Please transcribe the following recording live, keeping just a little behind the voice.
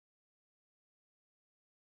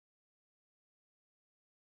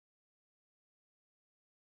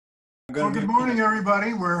Well, good morning,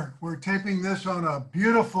 everybody. We're taping this on a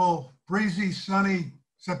beautiful, breezy, sunny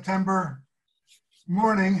September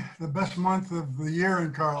morning, the best month of the year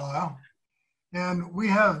in Carlisle. And we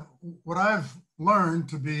have what I've learned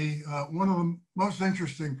to be one of the most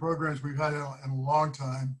interesting programs we've had in a long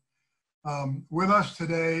time. With us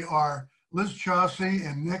today are Liz Chaussee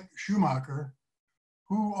and Nick Schumacher,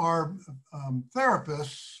 who are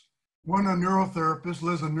therapists. One a neurotherapist,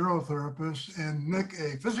 Liz a neurotherapist, and Nick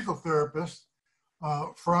a physical therapist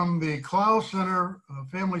from the Carlisle Center,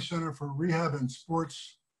 Family Center for Rehab and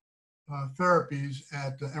Sports Therapies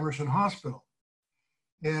at Emerson Hospital.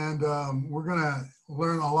 And we're gonna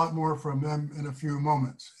learn a lot more from them in a few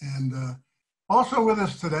moments. And also with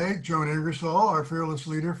us today, Joan Ingersoll, our fearless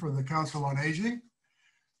leader for the Council on Aging,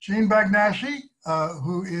 Jean Bagnashi,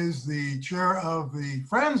 who is the chair of the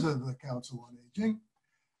Friends of the Council on Aging,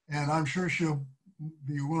 and I'm sure she'll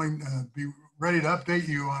be willing to be ready to update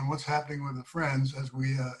you on what's happening with the Friends as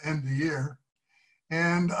we end the year.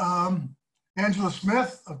 And Angela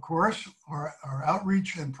Smith, of course, our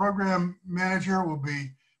outreach and program manager, will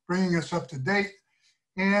be bringing us up to date.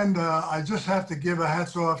 And I just have to give a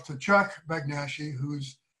hats off to Chuck Bagnashi,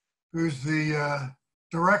 who's the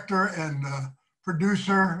director and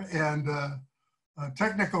producer and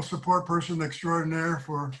technical support person extraordinaire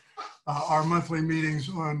for our monthly meetings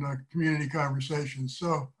on community conversations.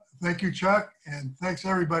 So thank you, Chuck, and thanks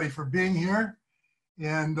everybody for being here.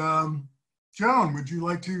 And Joan, would you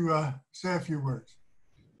like to say a few words?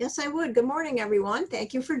 Yes, I would. Good morning, everyone.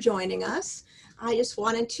 Thank you for joining us. I just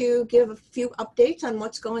wanted to give a few updates on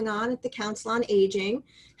what's going on at the Council on Aging,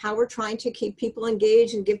 how we're trying to keep people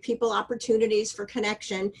engaged and give people opportunities for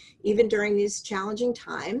connection, even during these challenging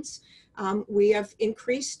times. We have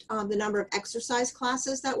increased the number of exercise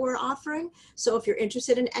classes that we're offering. So if you're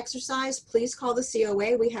interested in exercise, please call the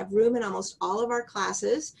COA. We have room in almost all of our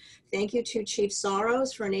classes. Thank you to Chief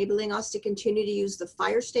Soros for enabling us to continue to use the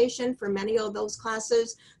fire station for many of those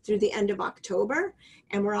classes through the end of October.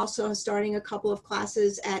 And we're also starting a couple of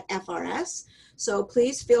classes at FRS. So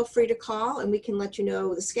please feel free to call and we can let you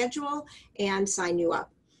know the schedule and sign you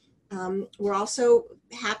up. We're also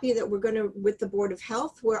happy that we're going to, with the Board of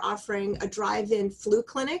Health, we're offering a drive-in flu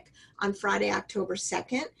clinic on Friday, October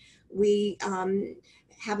 2nd. We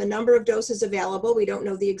have a number of doses available. We don't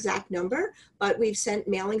know the exact number, but we've sent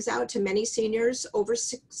mailings out to many seniors over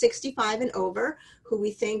 65 and over who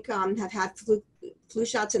we think have had flu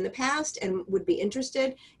shots in the past and would be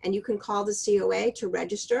interested. And you can call the COA to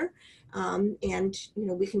register. And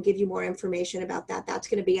we can give you more information about that. That's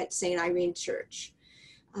going to be at St. Irene Church.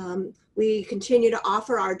 We continue to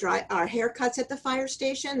offer our haircuts at the fire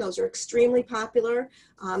station. Those are extremely popular.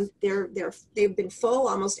 They've been full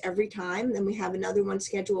almost every time. Then we have another one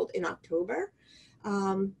scheduled in October.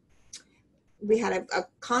 We had a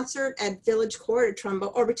concert at Village Court,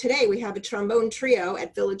 today we have a trombone trio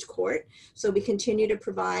at Village Court. So we continue to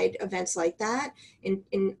provide events like that.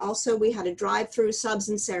 And also we had a drive-through subs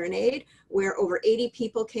and serenade where over 80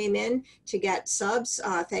 people came in to get subs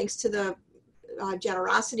thanks to the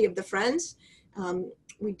generosity of the Friends.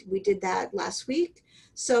 We did that last week.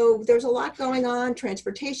 So there's a lot going on.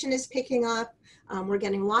 Transportation is picking up. We're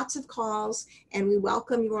getting lots of calls and we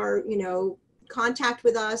welcome your, contact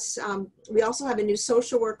with us. We also have a new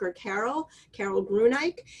social worker, Carol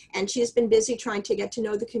Grunike, and she's been busy trying to get to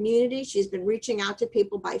know the community. She's been reaching out to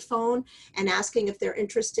people by phone and asking if they're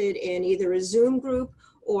interested in either a Zoom group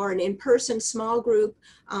or an in-person small group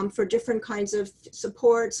for different kinds of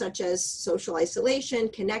support, such as social isolation,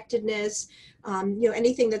 connectedness,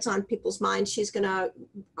 anything that's on people's minds. She's gonna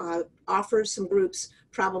offer some groups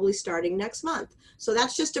probably starting next month. So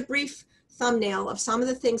that's just a brief thumbnail of some of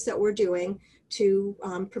the things that we're doing to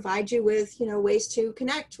provide you with, ways to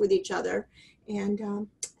connect with each other. And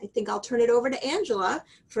I think I'll turn it over to Angela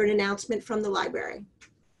for an announcement from the library.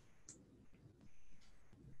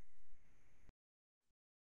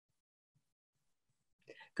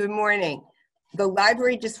 Good morning. The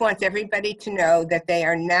library just wants everybody to know that they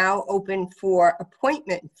are now open for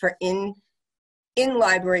appointment for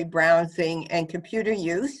in-library browsing and computer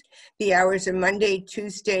use. The hours are Monday,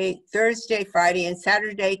 Tuesday, Thursday, Friday, and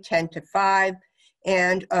Saturday, 10 to 5,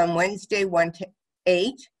 and on Wednesday, 1 to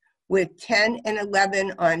 8, with 10 and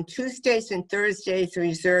 11 on Tuesdays and Thursdays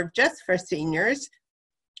reserved just for seniors.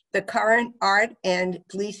 The current Art and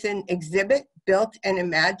Gleason exhibit, Built and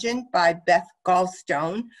Imagined by Beth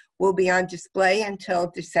Gallstone, will be on display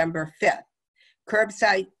until December 5th.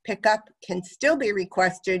 Curbside pickup can still be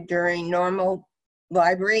requested during normal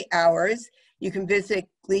library hours. You can visit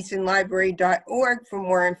gleasonlibrary.org for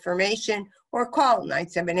more information or call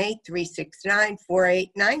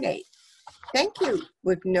 978-369-4898. Thank you.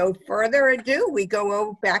 With no further ado, we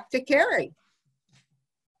go back to Carrie.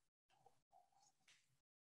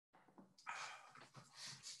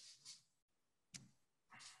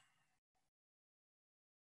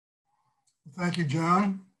 Thank you,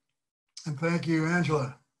 Joan, and thank you,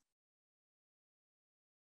 Angela.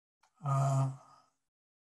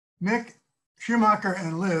 Nick Schumacher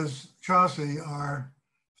and Liz Chauncey are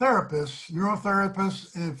therapists,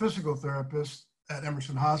 neurotherapists and physical therapists at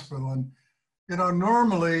Emerson Hospital. And, you know,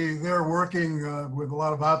 normally they're working with a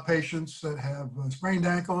lot of outpatients that have sprained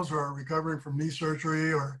ankles or are recovering from knee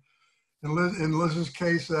surgery, or in Liz's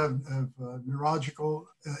case, have neurological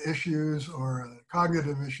issues or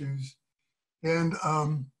cognitive issues. And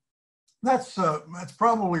that's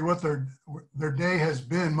probably what their day has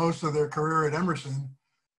been most of their career at Emerson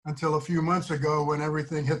until a few months ago when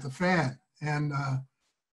everything hit the fan. And,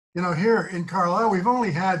 you know, here in Carlisle, we've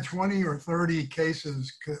only had 20 or 30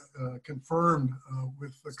 cases confirmed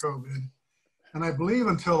with the COVID. And I believe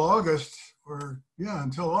until August,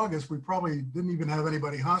 we probably didn't even have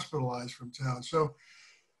anybody hospitalized from town. So,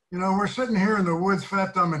 you know, we're sitting here in the woods,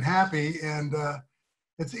 fat, dumb, and happy. And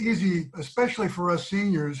it's easy, especially for us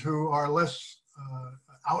seniors who are less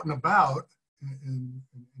out and about in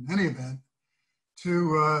any event,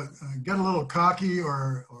 to get a little cocky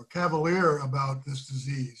or cavalier about this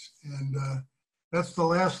disease. And that's the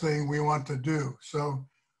last thing we want to do. So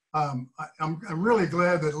I'm really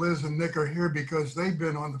glad that Liz and Nick are here, because they've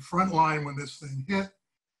been on the front line when this thing hit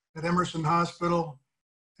at Emerson Hospital.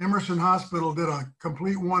 Emerson Hospital did a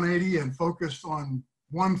complete 180 and focused on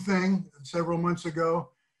one thing several months ago,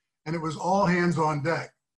 and it was all hands on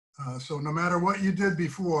deck. So no matter what you did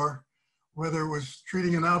before, whether it was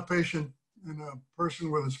treating an outpatient and a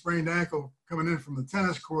person with a sprained ankle coming in from the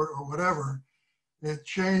tennis court or whatever, it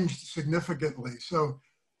changed significantly. So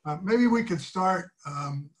maybe we could start,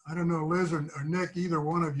 I don't know, Liz or Nick, either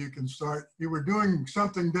one of you can start. You were doing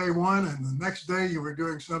something day one, and the next day you were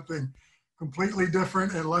doing something completely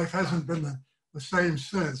different, and life hasn't been the same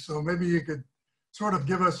since. So maybe you could sort of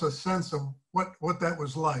give us a sense of what that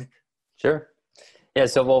was like. Sure. Yeah,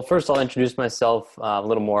 so well, first I'll introduce myself a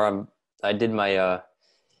little more. I did my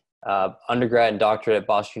undergrad and doctorate at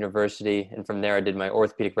Boston University, and from there I did my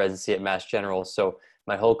orthopedic residency at Mass General. So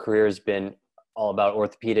my whole career has been all about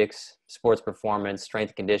orthopedics, sports performance,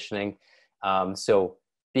 strength conditioning. So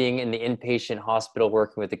being in the inpatient hospital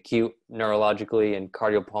working with acute neurologically and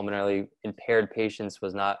cardiopulmonarily impaired patients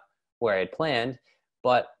was not where I had planned,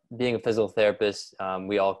 but being a physical therapist,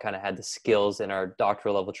 we all kind of had the skills in our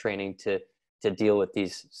doctoral level training to deal with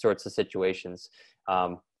these sorts of situations.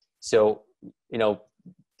 So, you know,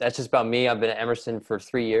 that's just about me. I've been at Emerson for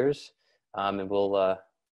 3 years, and we'll,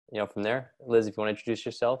 you know, from there. Liz, if you want to introduce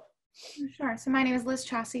yourself. Sure. So my name is Liz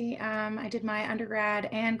Chauncey. I did my undergrad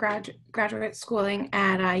and graduate schooling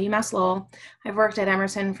at UMass Lowell. I've worked at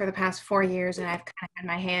Emerson for the past 4 years, and I've kind of had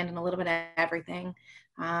my hand in a little bit of everything.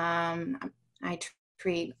 I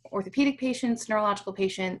treat orthopedic patients, neurological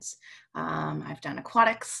patients. I've done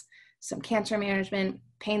aquatics, some cancer management,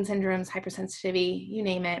 pain syndromes, hypersensitivity, you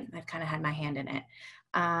name it. I've kind of had my hand in it.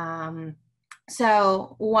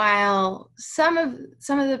 So while some of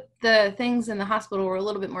the things in the hospital were a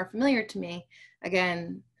little bit more familiar to me,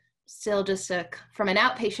 again, still just from an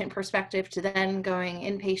outpatient perspective to then going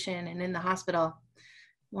inpatient and in the hospital,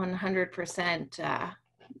 100% a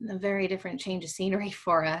very different change of scenery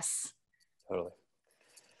for us. Totally.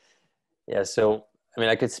 Yeah. So, I mean,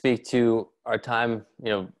 I could speak to our time,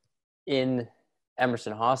 you know, in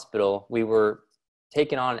Emerson Hospital. We were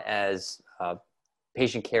taken on as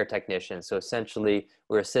patient care technicians. So essentially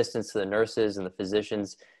we're assistants to the nurses and the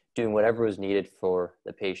physicians doing whatever was needed for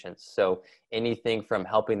the patients. So anything from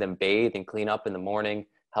helping them bathe and clean up in the morning,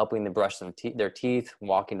 helping them brush their teeth,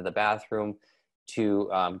 walking to the bathroom, to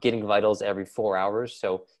getting vitals every 4 hours.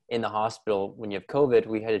 So in the hospital, when you have COVID,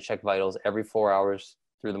 we had to check vitals every 4 hours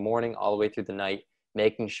through the morning, all the way through the night,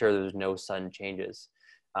 making sure there was no sudden changes.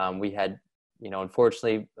 We had, you know,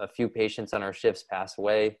 unfortunately, a few patients on our shifts pass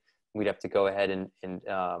away. We'd have to go ahead and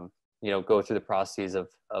you know, go through the processes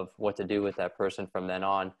of what to do with that person from then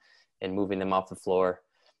on and moving them off the floor.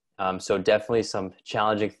 So definitely some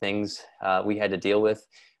challenging things we had to deal with.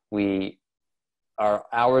 Our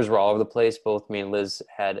hours were all over the place. Both me and Liz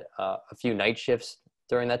had a few night shifts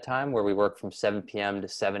during that time where we worked from 7 p.m. to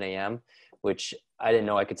 7 a.m., which I didn't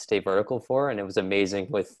know I could stay vertical for. And it was amazing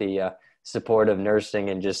with the support of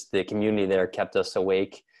nursing and just the community there kept us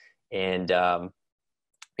awake. And,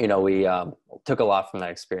 you know, we took a lot from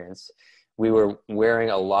that experience. We were wearing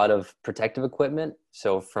a lot of protective equipment.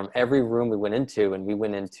 So from every room we went into, and we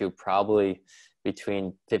went into probably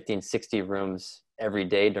between 50 and 60 rooms every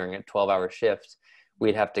day during a 12-hour shift.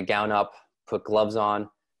 We'd have to gown up, put gloves on,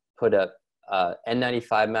 put a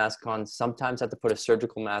N95 mask on, sometimes have to put a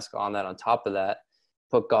surgical mask on that on top of that,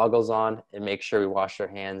 put goggles on, and make sure we wash our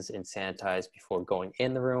hands and sanitize before going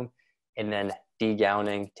in the room, and then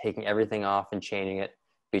de-gowning, taking everything off and changing it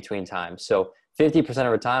between times. So 50% of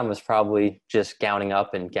our time was probably just gowning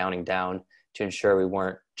up and gowning down to ensure we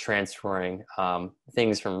weren't transferring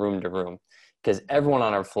things from room to room, because everyone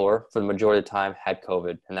on our floor for the majority of the time had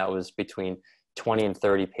COVID, and that was between 20 and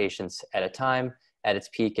 30 patients at a time at its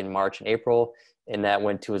peak in March and April, and that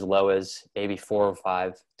went to as low as maybe 4 or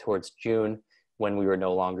 5 towards June when we were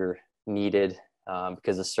no longer needed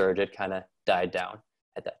because the surge had kind of died down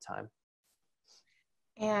at that time.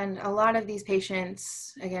 And a lot of these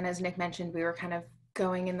patients, again, as Nick mentioned, we were kind of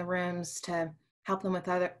going in the rooms to help them with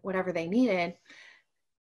whatever they needed.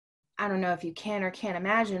 I don't know if you can or can't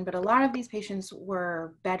imagine, but a lot of these patients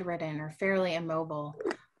were bedridden or fairly immobile.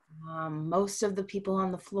 Most of the people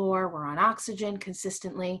on the floor were on oxygen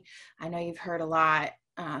consistently. I know you've heard a lot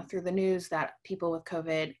through the news that people with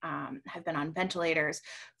COVID have been on ventilators.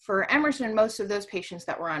 For Emerson, most of those patients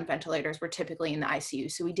that were on ventilators were typically in the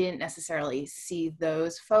ICU, so we didn't necessarily see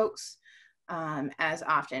those folks as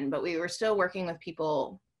often, but we were still working with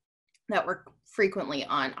people that were frequently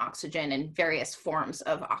on oxygen and various forms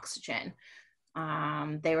of oxygen.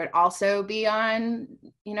 They would also be on,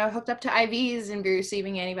 hooked up to IVs and be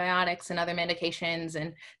receiving antibiotics and other medications.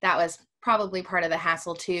 And that was probably part of the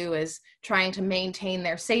hassle too, is trying to maintain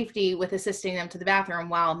their safety with assisting them to the bathroom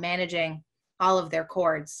while managing all of their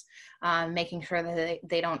cords, making sure that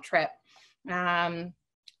they don't trip. And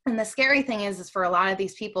the scary thing is for a lot of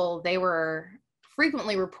these people, they were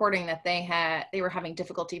frequently reporting that they were having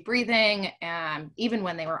difficulty breathing, even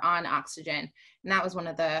when they were on oxygen. And that was one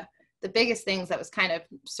of the biggest things that was kind of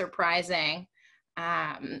surprising.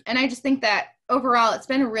 And I just think that overall, it's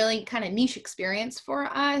been a really kind of niche experience for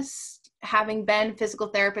us. Having been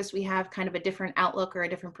physical therapists, we have kind of a different outlook or a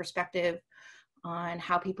different perspective on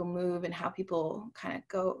how people move and how people kind of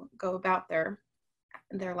go about their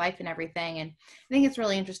life and everything. And I think it's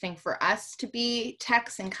really interesting for us to be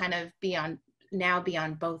techs and kind of be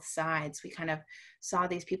on both sides. We kind of saw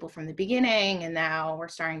these people from the beginning, and now we're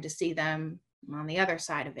starting to see them on the other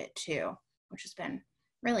side of it too, which has been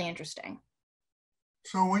really interesting.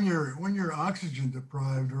 So when you're oxygen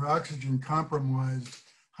deprived or oxygen compromised,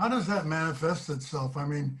 how does that manifest itself? I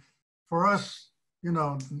mean, for us,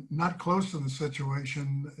 not close to the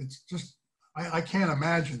situation, it's just, I can't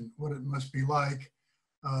imagine what it must be like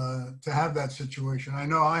to have that situation. I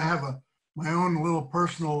know I have my own little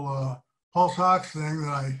personal pulse ox thing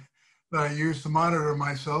that I use to monitor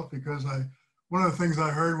myself, because one of the things I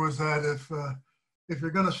heard was that if you're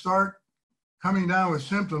going to start coming down with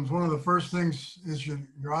symptoms, one of the first things is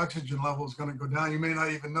your oxygen level is going to go down. You may not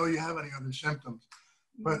even know you have any other symptoms.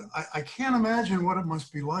 But I can't imagine what it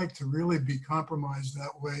must be like to really be compromised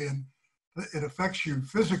that way. And it affects you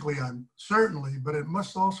physically, certainly, but it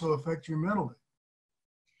must also affect you mentally.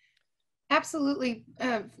 Absolutely,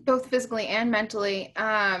 both physically and mentally.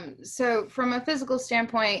 So from a physical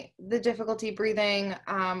standpoint, the difficulty breathing,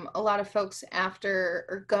 a lot of folks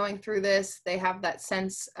after going through this, they have that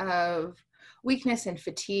sense of weakness and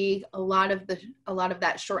fatigue. A lot of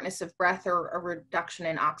that shortness of breath or a reduction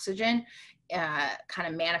in oxygen kind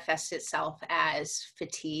of manifests itself as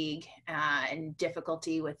fatigue and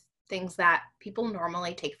difficulty with things that people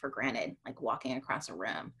normally take for granted, like walking across a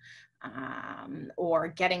room or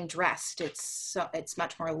getting dressed. It's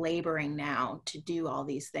much more laboring now to do all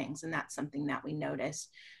these things, and that's something that we notice.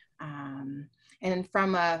 And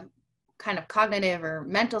from a kind of cognitive or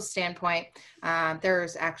mental standpoint,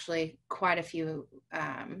 there's actually quite a few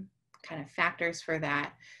kind of factors for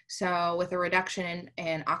that. So with a reduction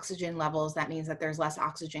in oxygen levels, that means that there's less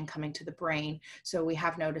oxygen coming to the brain. So we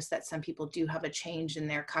have noticed that some people do have a change in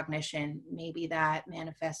their cognition. Maybe that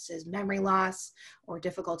manifests as memory loss or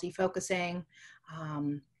difficulty focusing.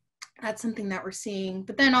 That's something that we're seeing.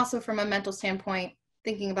 But then also from a mental standpoint,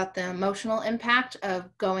 thinking about the emotional impact of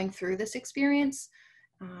going through this experience.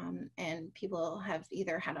 And people have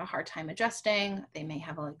either had a hard time adjusting, they may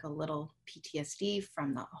have a little PTSD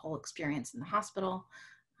from the whole experience in the hospital.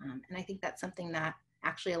 And I think that's something that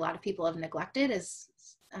actually a lot of people have neglected as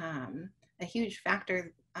a huge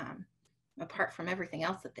factor apart from everything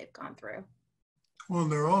else that they've gone through. Well,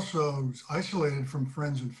 they're also isolated from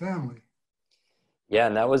friends and family. Yeah,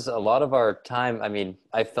 and that was a lot of our time. I mean,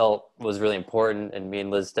 I felt was really important, and me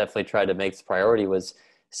and Liz definitely tried to make this priority, was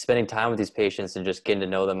spending time with these patients and just getting to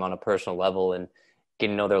know them on a personal level and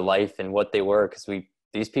getting to know their life and what they were. Because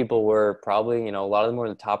these people were probably, a lot of them were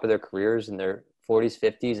at the top of their careers in their 40s,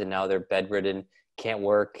 50s, and now they're bedridden, can't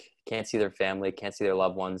work, can't see their family, can't see their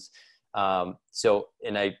loved ones. And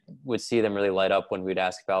I would see them really light up when we'd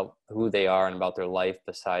ask about who they are and about their life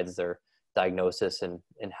besides their diagnosis and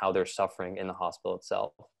how they're suffering in the hospital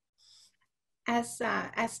itself. As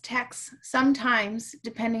techs, sometimes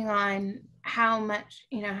depending on how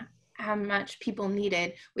much people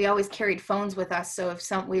needed, we always carried phones with us. So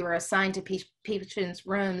if we were assigned to patients'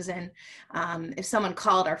 rooms, and if someone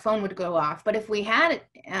called, our phone would go off. But if we had it,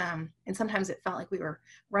 and sometimes it felt like we were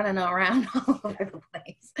running around all over the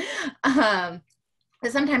place.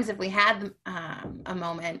 But sometimes if we had a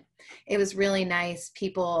moment, it was really nice.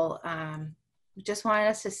 People just wanted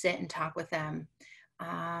us to sit and talk with them.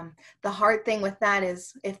 The hard thing with that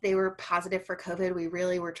is if they were positive for COVID, we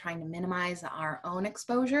really were trying to minimize our own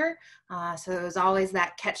exposure. So it was always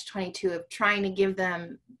that catch-22 of trying to give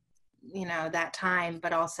them, that time,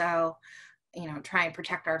 but also, try and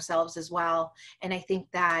protect ourselves as well. And I think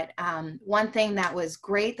that one thing that was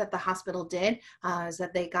great that the hospital did is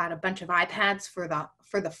that they got a bunch of iPads for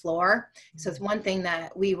the floor. So it's one thing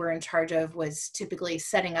that we were in charge of was typically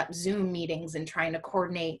setting up Zoom meetings and trying to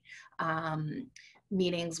coordinate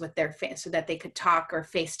meetings with their so that they could talk or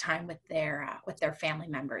FaceTime with their family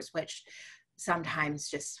members, which sometimes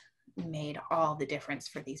just made all the difference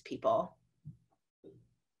for these people.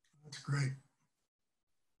 That's great.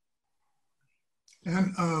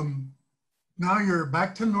 And now you're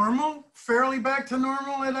back to normal, fairly back to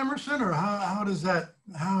normal at Emerson, or how does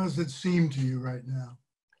it seem to you right now?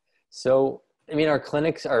 So, I mean, our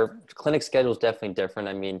clinic schedule is definitely different.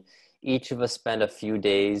 I mean, each of us spend a few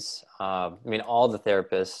days. All the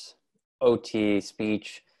therapists, OT,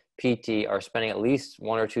 speech, PT, are spending at least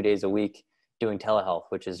 1 or 2 days a week doing telehealth,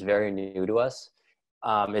 which is very new to us.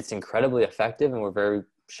 It's incredibly effective, and we're very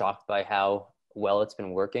shocked by how well it's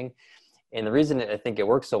been working. And the reason I think it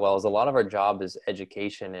works so well is a lot of our job is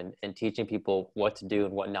education and teaching people what to do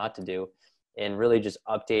and what not to do, and really just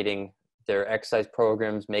updating their exercise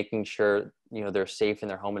programs, making sure, they're safe in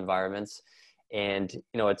their home environments. And,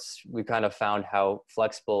 we kind of found how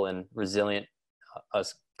flexible and resilient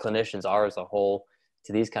us clinicians are as a whole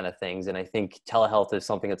to these kind of things. And I think telehealth is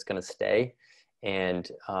something that's going to stay. And,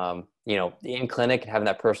 in clinic, having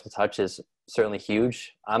that personal touch is certainly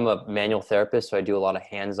huge. I'm a manual therapist, so I do a lot of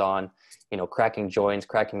hands-on, cracking joints,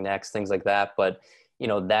 cracking necks, things like that. But,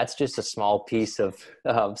 that's just a small piece of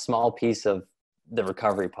the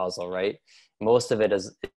recovery puzzle, right? Most of it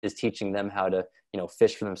is teaching them how to,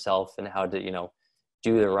 fish for themselves and how to,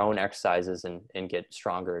 do their own exercises and get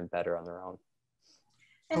stronger and better on their own.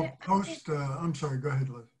 So I'm sorry, go ahead,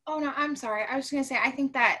 Liz. Oh, no, I'm sorry. I was just going to say, I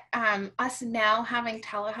think that us now having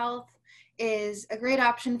telehealth is a great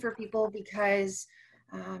option for people because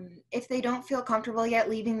if they don't feel comfortable yet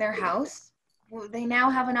leaving their house, well, they now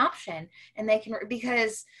have an option, and they can,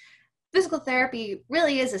 because physical therapy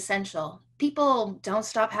really is essential. People don't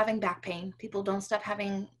stop having back pain. People don't stop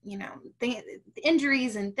having,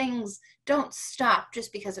 injuries and things don't stop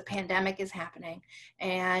just because a pandemic is happening.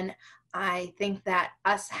 And I think that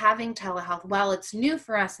us having telehealth, while it's new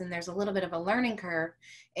for us and there's a little bit of a learning curve,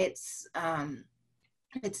 it's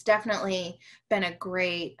definitely been a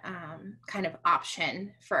great kind of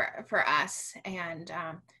option for us. And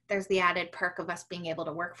there's the added perk of us being able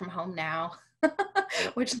to work from home now,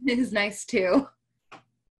 which is nice too.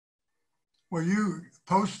 Well, you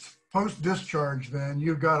post discharge, then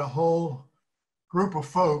you've got a whole group of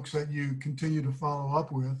folks that you continue to follow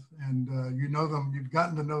up with, and you know them. You've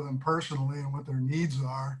gotten to know them personally and what their needs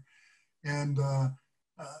are. And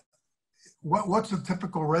what's a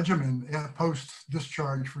typical regimen post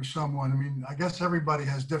discharge for someone? I mean, I guess everybody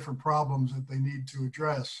has different problems that they need to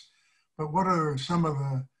address, but what are some of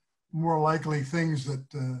the more likely things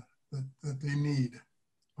that they need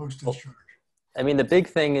post discharge? I mean, the big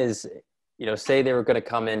thing is, say they were going to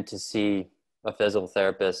come in to see a physical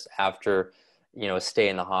therapist after, a stay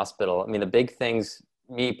in the hospital. I mean, the big things,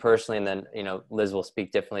 me personally, and then, Liz will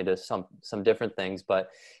speak differently to some different things, but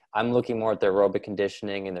I'm looking more at their aerobic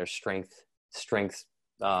conditioning and their strength,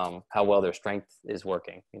 how well their strength is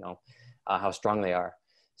working, how strong they are.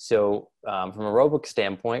 So from an aerobic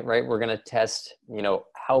standpoint, right, we're going to test,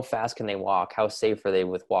 how fast can they walk? How safe are they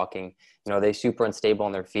with walking? Are they super unstable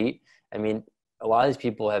on their feet? I mean, a lot of these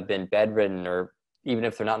people have been bedridden, or even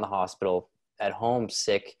if they're not in the hospital, at home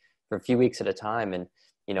sick for a few weeks at a time. And,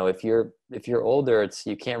 if you're older,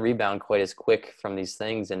 you can't rebound quite as quick from these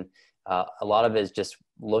things. And a lot of it is just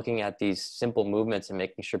looking at these simple movements and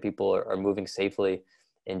making sure people are moving safely,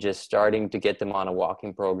 and just starting to get them on a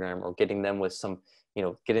walking program, or getting them with some,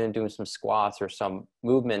 getting them doing some squats or some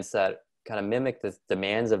movements that kind of mimic the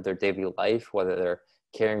demands of their daily life, whether they're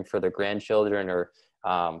caring for their grandchildren or,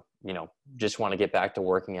 just want to get back to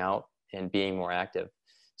working out and being more active.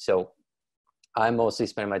 So I mostly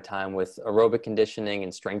spend my time with aerobic conditioning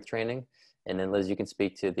and strength training. And then Liz, you can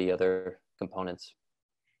speak to the other components.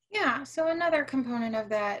 Yeah, so another component of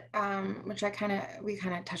that, which we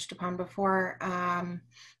kind of touched upon before,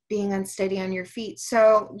 being unsteady on your feet.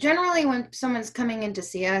 So generally when someone's coming in to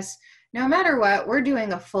see us, no matter what, we're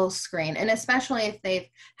doing a full screen. And especially if they've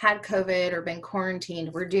had COVID or been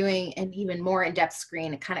quarantined, we're doing an even more in-depth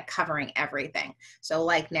screen, kind of covering everything. So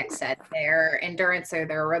like Nick said, their endurance or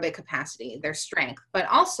their aerobic capacity, their strength, but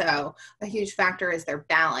also a huge factor is their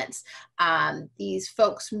balance. These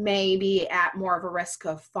folks may be at more of a risk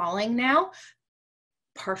of falling now,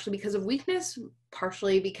 partially because of weakness,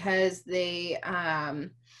 partially because they,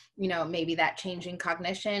 maybe that change in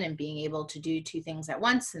cognition and being able to do two things at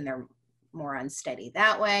once, and they're more unsteady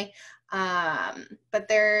that way. But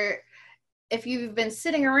if you've been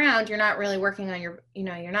sitting around, you're not really working on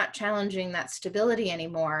you're not challenging that stability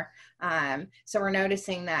anymore. So we're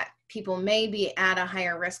noticing that people may be at a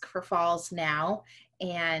higher risk for falls now,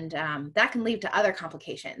 and that can lead to other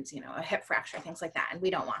complications, a hip fracture, things like that, and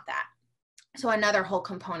we don't want that. So another whole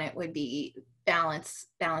component would be balance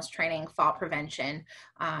training, fall prevention,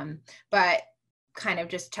 but kind of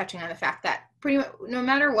just touching on the fact that pretty much no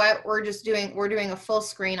matter what, we're doing a full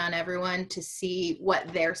screen on everyone to see what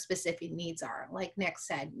their specific needs are. Like Nick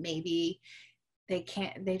said, maybe they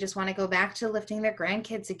just want to go back to lifting their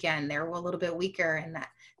grandkids again. They're a little bit weaker and that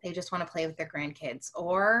they just want to play with their grandkids,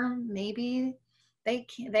 or maybe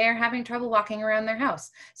they're having trouble walking around their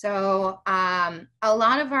house. So a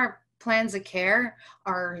lot of our plans of care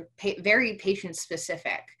are very patient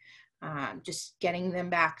specific. Just getting them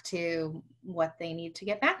back to what they need to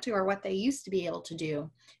get back to, or what they used to be able to do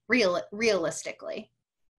realistically.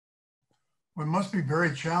 Well, it must be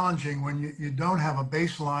very challenging when you don't have a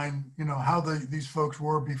baseline, how these folks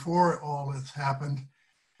were before all this happened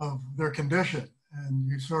of their condition. And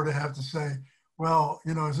you sort of have to say, well,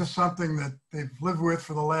 is this something that they've lived with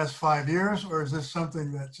for the last 5 years, or is this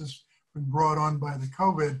something that's just been brought on by the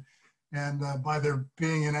COVID and by their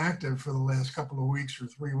being inactive for the last couple of weeks or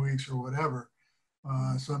 3 weeks or whatever.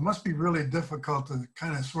 So it must be really difficult to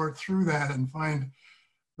kind of sort through that and find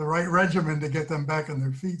the right regimen to get them back on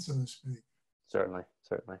their feet, so to speak. Certainly.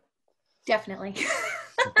 Definitely.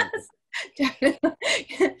 Definitely.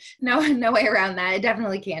 No way around that. It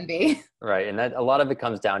definitely can be. Right. And that a lot of it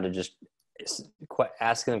comes down to just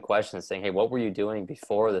asking them questions, saying, hey, what were you doing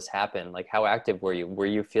before this happened? Like, how active were you? Were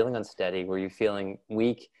you feeling unsteady? Were you feeling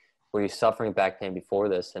weak? Were you suffering back pain before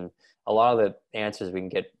this? And a lot of the answers we can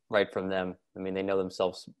get right from them. I mean, they know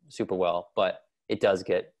themselves super well, but it does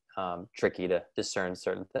get tricky to discern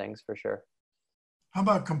certain things for sure. How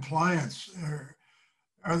about compliance?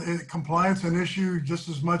 Is compliance an issue just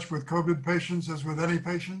as much with COVID patients as with any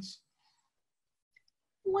patients?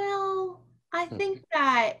 Well, I think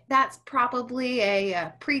that's probably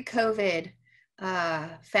a pre-COVID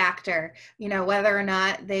factor, whether or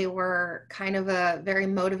not they were kind of a very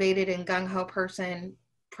motivated and gung-ho person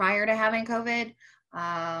prior to having COVID,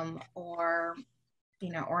 or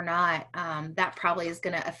not, that probably is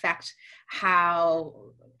going to affect how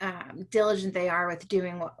diligent they are with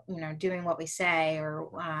doing what we say, or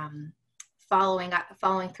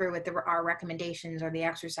following through with our recommendations or the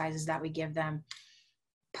exercises that we give them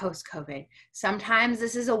post-COVID. Sometimes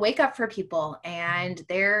this is a wake up for people and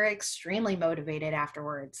they're extremely motivated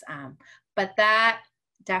afterwards. But that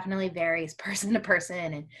definitely varies person to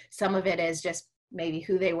person. And some of it is just maybe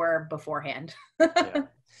who they were beforehand. Yeah. And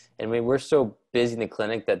I mean, we're so busy in the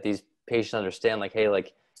clinic that these patients understand, like, hey,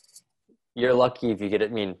 like, you're lucky if you get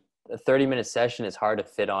it. I mean, a 30-minute session is hard to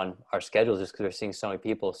fit on our schedules just because we're seeing so many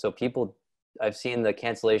people. So I've seen the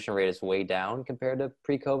cancellation rate is way down compared to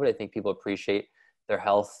pre-COVID. I think people appreciate their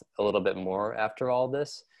health a little bit more after all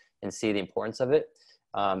this and see the importance of it.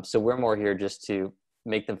 So we're more here just to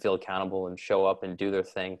make them feel accountable and show up and do their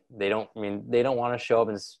thing. They don't want to show up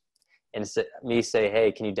and me say,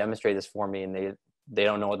 hey, can you demonstrate this for me? And they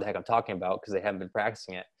don't know what the heck I'm talking about because they haven't been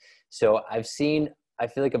practicing it. So I feel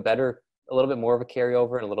like a little bit more of a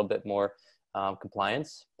carryover and a little bit more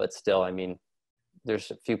compliance, but still, I mean, there's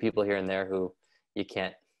a few people here and there who you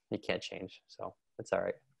can't change. So it's all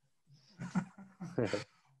right.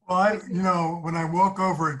 Well, when I walk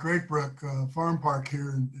over at Great Brook Farm Park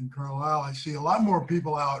here in Carlisle, I see a lot more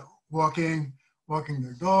people out walking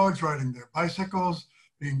their dogs, riding their bicycles,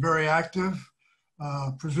 being very active.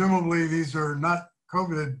 Presumably these are not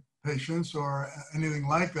COVID patients or anything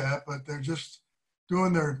like that, but they're just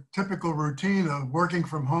doing their typical routine of working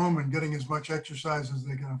from home and getting as much exercise as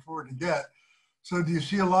they can afford to get. So do you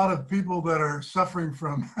see a lot of people that are suffering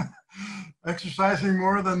from exercising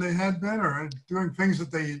more than they had been, or doing things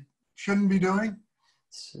that they shouldn't be doing?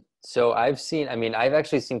 So I've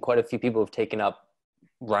actually seen quite a few people who've taken up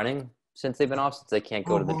running since they've been off, since they can't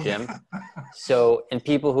go Oh to the boy. gym. So, and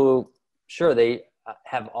people who, sure, they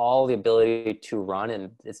have all the ability to run,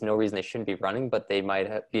 and it's no reason they shouldn't be running, but they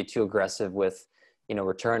might be too aggressive with,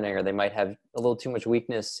 returning, or they might have a little too much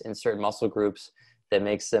weakness in certain muscle groups that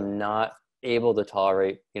makes them not able to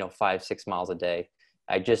tolerate, 5-6 miles a day.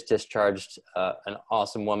 I just discharged an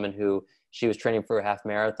awesome woman who she was training for a half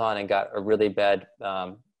marathon and got a really bad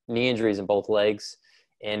knee injuries in both legs.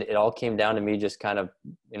 And it all came down to me just kind of,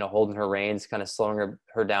 holding her reins, kind of slowing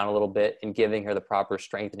her down a little bit and giving her the proper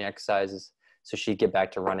strengthening exercises so she'd get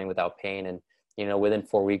back to running without pain. And, within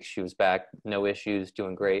 4 weeks, she was back, no issues,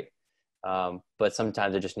 doing great. But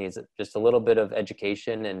sometimes it just needs just a little bit of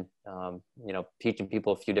education and, teaching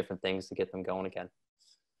people a few different things to get them going again.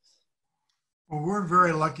 Well, we're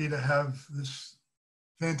very lucky to have this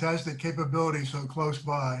fantastic capability so close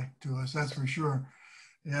by to us, that's for sure.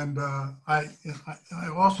 And I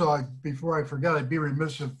also, before I forget, I'd be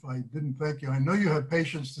remiss if I didn't thank you. I know you have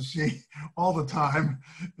patients to see all the time,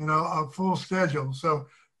 a full schedule. So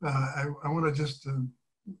I want to just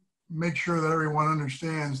make sure that everyone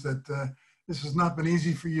understands that this has not been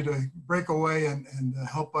easy for you to break away and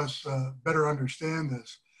help us better understand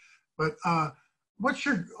this. But what's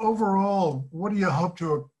your overall, what do you hope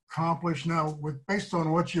to accomplish now based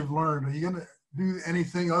on what you've learned? Are you going to do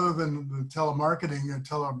anything other than the telemarketing and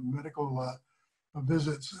telemedical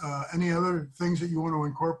visits? Any other things that you want to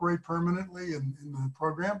incorporate permanently in the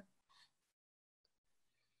program?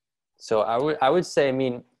 So I would say,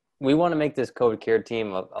 we want to make this COVID care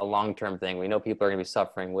team a long-term thing. We know people are going to be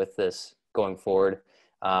suffering with this going forward.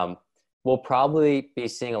 We'll probably be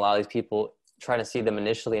seeing a lot of these people, trying to see them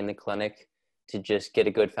initially in the clinic to just get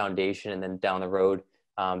a good foundation, and then down the road,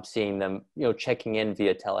 seeing them, checking in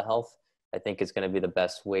via telehealth, I think is going to be the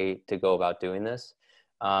best way to go about doing this.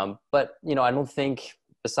 But, I don't think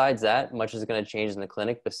besides that, much is going to change in the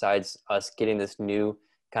clinic besides us getting this new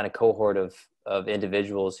kind of cohort of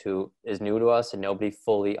individuals who is new to us and nobody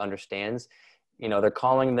fully understands. They're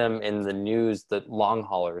calling them in the news the long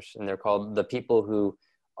haulers, and they're called the people who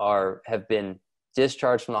have been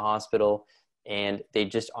discharged from the hospital and they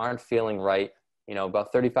just aren't feeling right.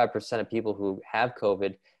 About 35% of people who have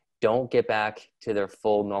COVID don't get back to their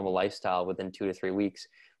full normal lifestyle within 2 to 3 weeks.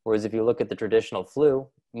 Whereas if you look at the traditional flu,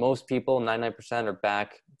 most people, 99%, are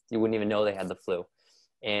back. You wouldn't even know they had the flu.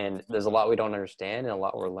 And there's a lot we don't understand and a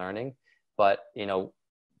lot we're learning. But,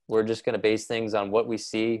 we're just going to base things on what we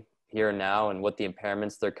see here and now and what the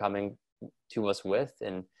impairments they're coming to us with.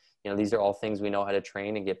 And, these are all things we know how to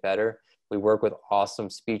train and get better. We work with awesome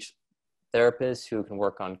speech therapists who can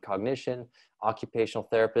work on cognition, occupational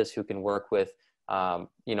therapists who can work with,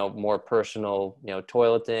 more personal,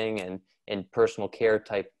 toileting and personal care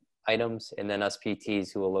type items. And then us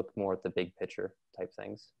PTs who will look more at the big picture type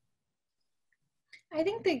things. I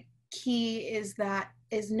think the key is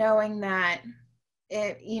knowing that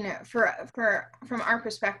from our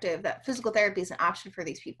perspective, that physical therapy is an option for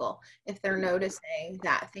these people if they're noticing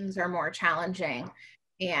that things are more challenging.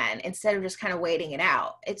 And instead of just kind of waiting it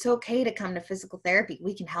out, it's okay to come to physical therapy.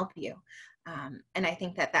 We can help you. And I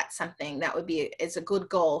think that that's something that is a good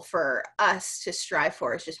goal for us to strive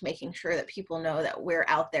for, is just making sure that people know that we're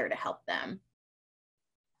out there to help them.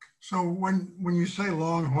 So when you say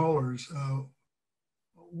long haulers,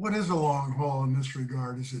 what is a long haul in this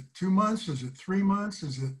regard? Is it 2 months? Is it 3 months?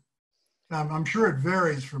 I'm sure it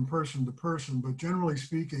varies from person to person, but generally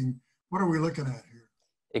speaking, what are we looking at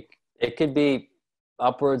here? It could be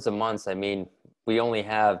upwards of months. We only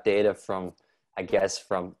have data from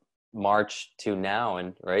March to now,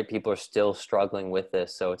 and right, people are still struggling with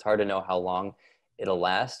this. So it's hard to know how long it'll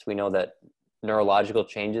last. We know that neurological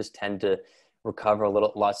changes tend to recover a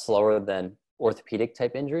lot slower than orthopedic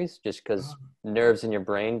type injuries, just because nerves in your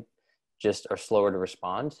brain just are slower to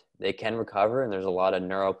respond. They can recover, and there's a lot of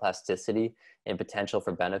neuroplasticity and potential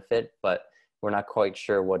for benefit, but we're not quite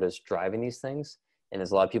sure what is driving these things. And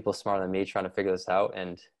there's a lot of people smarter than me trying to figure this out,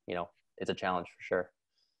 and it's a challenge for sure.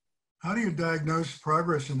 How do you diagnose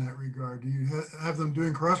progress in that regard? Do you have them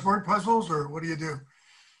doing crossword puzzles, or what do you do?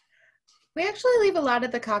 We actually leave a lot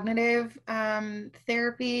of the cognitive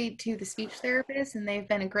therapy to the speech therapist, and they've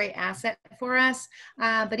been a great asset for us.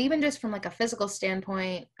 But even just from like a physical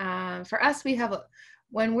standpoint, for us,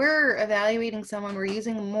 when we're evaluating someone, we're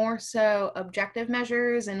using more so objective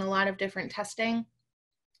measures and a lot of different testing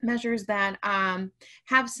measures that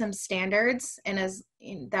have some standards and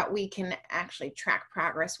that we can actually track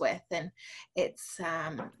progress with. And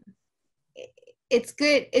it's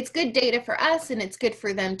good data for us, and it's good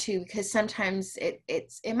for them too, because sometimes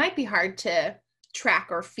it might be hard to track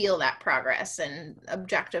or feel that progress, and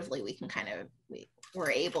objectively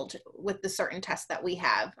we're able to, with the certain tests that we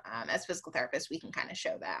have as physical therapists, we can kind of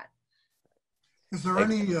show that. Is there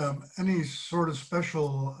any sort of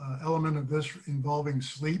special element of this involving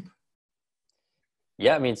sleep?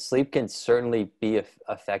 Yeah, I mean, sleep can certainly be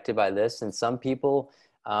affected by this, and some people,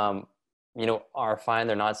 are fine.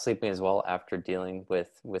 They're not sleeping as well after dealing with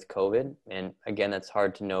COVID, and again, it's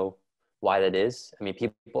hard to know why that is. I mean,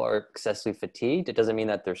 people are excessively fatigued. It doesn't mean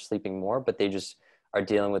that they're sleeping more, but they just are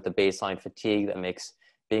dealing with the baseline fatigue that makes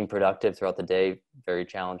being productive throughout the day very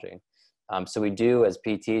challenging. So we do, as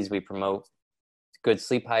PTs, we promote good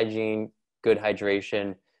sleep hygiene, good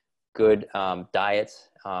hydration, good diet,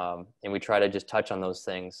 and we try to just touch on those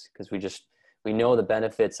things because we know the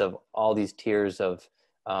benefits of all these tiers of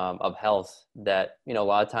health that, a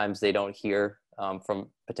lot of times they don't hear from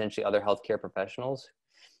potentially other healthcare professionals.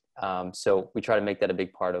 So we try to make that a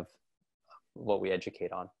big part of what we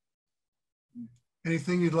educate on. Any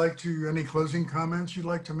closing comments you'd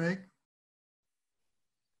like to make?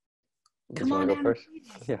 Come on, go first?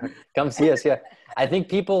 Yeah, come see us. Yeah, I think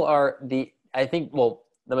the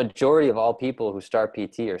majority of all people who start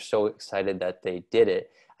PT are so excited that they did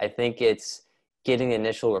it. I think it's getting the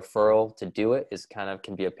initial referral to do it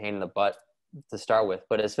can be a pain in the butt to start with.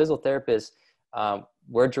 But as physical therapists,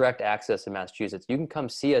 we're direct access in Massachusetts. You can come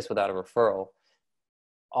see us without a referral.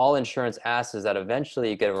 All insurance asks is that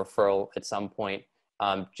eventually you get a referral at some point,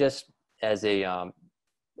 just as a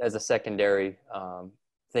secondary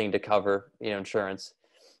thing to cover, insurance.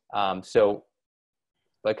 But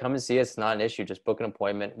come and see us. It's not an issue. Just book an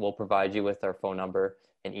appointment. We'll provide you with our phone number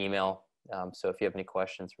and email. So if you have any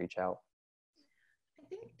questions, reach out.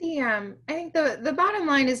 I think the bottom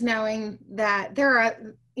line is knowing that there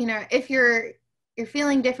are, if you're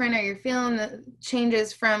feeling different, or you're feeling the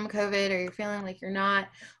changes from COVID, or you're feeling like you're not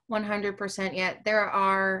 100% yet, there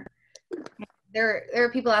are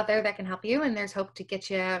people out there that can help you, and there's hope to get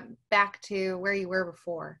you back to where you were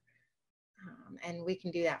before. And we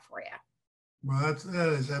can do that for you. Well, that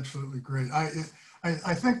is absolutely great. I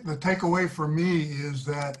think the takeaway for me is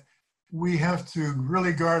that we have to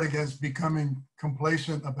really guard against becoming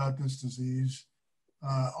complacent about this disease.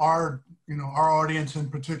 Our audience in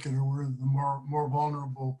particular, we're the more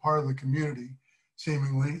vulnerable part of the community,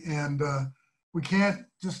 seemingly, and we can't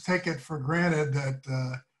just take it for granted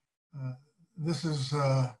that this is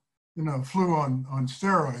flu on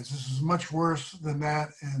steroids. This is much worse than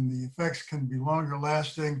that, and the effects can be longer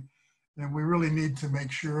lasting. And we really need to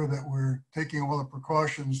make sure that we're taking all the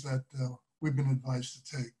precautions that we've been advised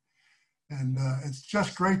to take. And it's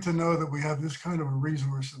just great to know that we have this kind of a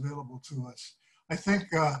resource available to us. I think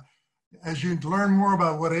as you learn more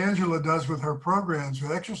about what Angela does with her programs,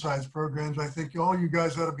 with exercise programs, I think all you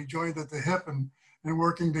guys ought to be joined at the hip and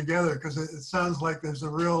working together, because it sounds like there's a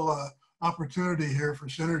real opportunity here for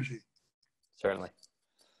synergy. Certainly.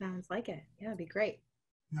 Sounds like it. Yeah, it'd be great.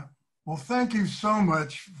 Yeah. Well, thank you so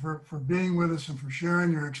much for being with us and for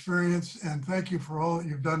sharing your experience. And thank you for all that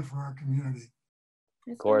you've done for our community.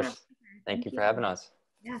 Of course. Thank you for having us.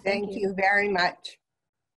 Yeah, Thank you very much.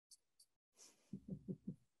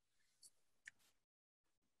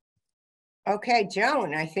 Okay,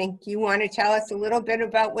 Joan, I think you want to tell us a little bit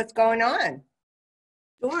about what's going on.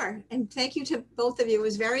 Sure, and thank you to both of you. It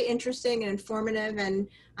was very interesting and informative, and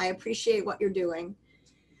I appreciate what you're doing.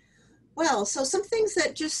 Well, so some things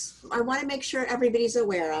that I want to make sure everybody's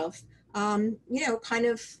aware of, kind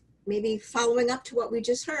of maybe following up to what we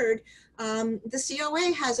just heard. The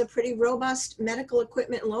COA has a pretty robust medical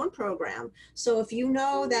equipment loan program. So if you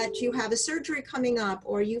know that you have a surgery coming up,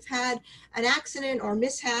 or you've had an accident or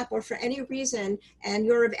mishap, or for any reason, and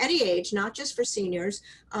you're of any age, not just for seniors,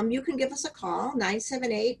 you can give us a call,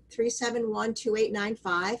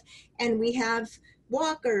 978-371-2895. And we have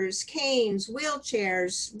walkers, canes,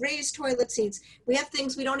 wheelchairs, raised toilet seats. We have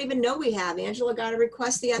things we don't even know we have. Angela got a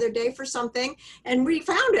request the other day for something, and we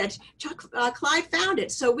found it. Clyde found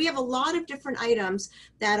it. So we have a lot of different items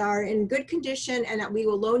that are in good condition and that we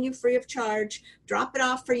will loan you free of charge, drop it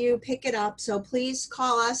off for you, pick it up. So please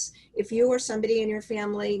call us if you or somebody in your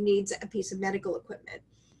family needs a piece of medical equipment.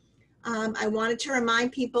 I wanted to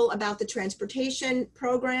remind people about the transportation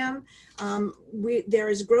program. There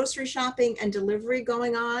is grocery shopping and delivery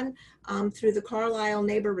going on through the Carlisle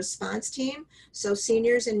Neighbor Response Team. So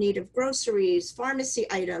seniors in need of groceries, pharmacy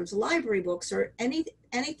items, library books, or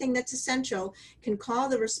anything that's essential can call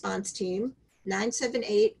the response team,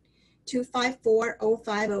 978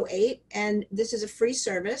 254-0508, and this is a free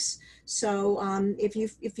service. So if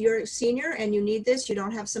you're a senior and you need this, you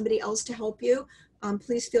don't have somebody else to help you,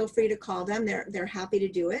 please feel free to call them. They're happy to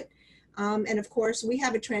do it. And of course, we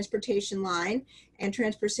have a transportation line and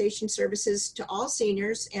transportation services to all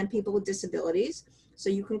seniors and people with disabilities. So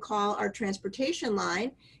you can call our transportation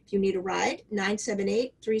line if you need a ride,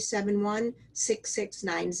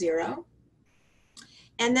 978-371-6690.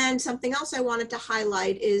 And then something else I wanted to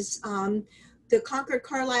highlight is the Concord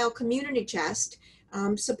Carlisle Community Chest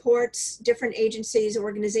supports different agencies,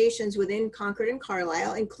 organizations within Concord and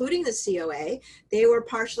Carlisle, including the COA. They were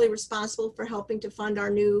partially responsible for helping to fund our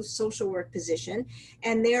new social work position.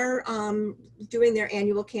 And they're doing their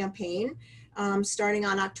annual campaign starting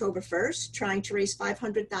on October 1st, trying to raise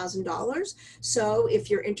 $500,000. So if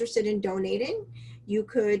you're interested in donating, you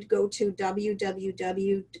could go to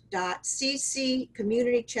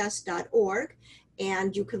www.ccommunitychest.org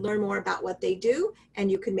and you can learn more about what they do,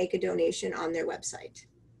 and you can make a donation on their website.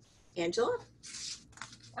 Angela?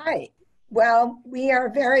 Hi. Well, we are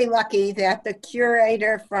very lucky that the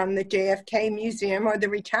curator from the JFK Museum, or the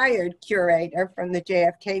retired curator from the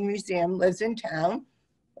JFK Museum, lives in town.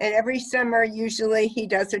 And every summer, usually he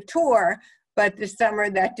does a tour, but the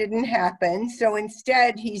summer that didn't happen. So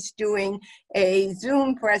instead, he's doing a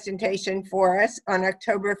Zoom presentation for us on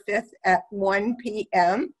October 5th at 1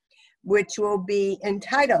 p.m., which will be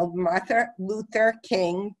entitled Martin Luther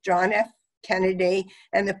King, John F. Kennedy,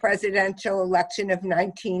 and the Presidential Election of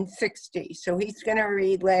 1960. So he's going to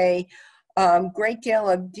relay a great deal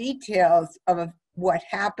of details of what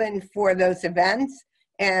happened for those events.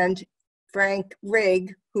 And Frank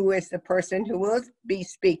Rigg, who is the person who will be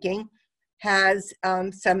speaking, has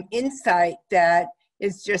some insight that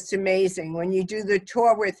is just amazing. When you do the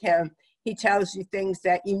tour with him, he tells you things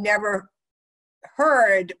that you never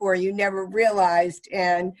heard or you never realized,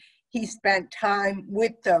 and he spent time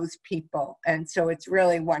with those people, and so it's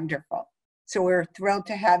really wonderful. So we're thrilled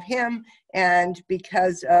to have him, and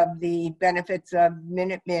because of the benefits of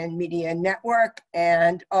Minuteman Media Network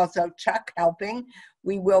and also Chuck helping,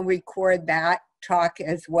 we will record that talk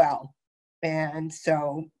as well. And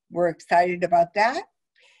so we're excited about that.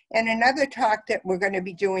 And another talk that we're going to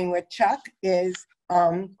be doing with Chuck is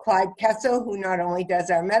Clyde Kessel, who not only does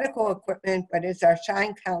our medical equipment, but is our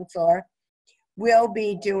Shine counselor, will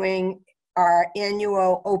be doing our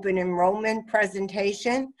annual open enrollment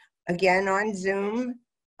presentation, again on Zoom,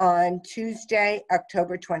 on Tuesday,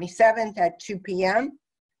 October 27th at 2 p.m.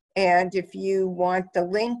 And if you want the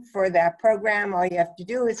link for that program, all you have to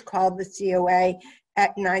do is call the COA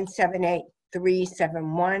at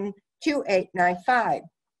 978-371-2895.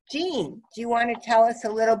 Jean, do you want to tell us a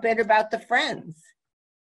little bit about the Friends?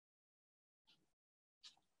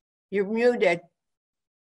 You're muted.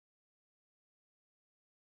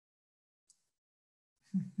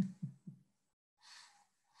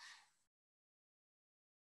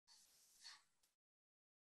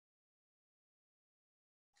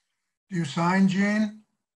 Do you sign, Jean?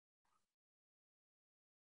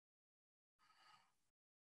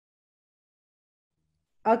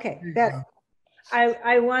 Okay, that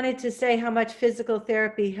I wanted to say how much physical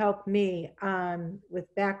therapy helped me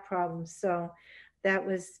with back problems. So that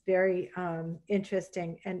was very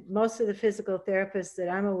interesting. And most of the physical therapists that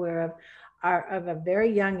I'm aware of are of a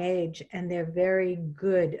very young age, and they're very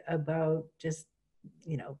good about just,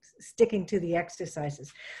 you know, sticking to the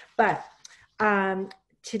exercises. But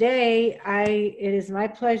today, it is my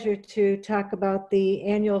pleasure to talk about the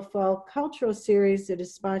annual Fall Cultural Series that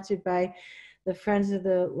is sponsored by the Friends of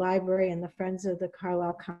the Library and the Friends of the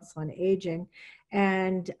Carlisle Council on Aging.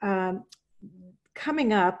 And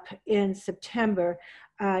coming up in September,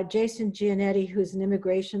 Jason Giannetti, who's an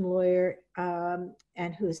immigration lawyer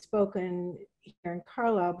and who has spoken here in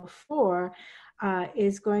Carlisle before,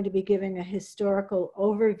 is going to be giving a historical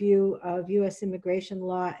overview of U.S. immigration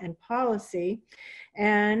law and policy.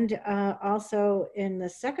 And also in the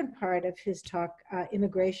second part of his talk,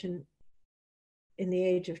 immigration in the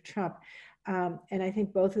age of Trump. And I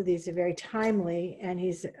think both of these are very timely, and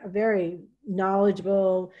he's a very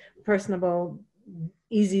knowledgeable, personable,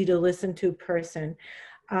 easy to listen to person.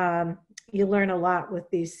 You learn a lot with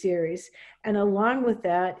these series. And along with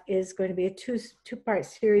that is going to be a two-part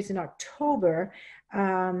series in October.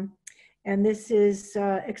 And this is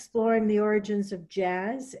exploring the origins of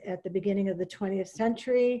jazz at the beginning of the 20th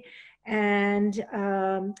century and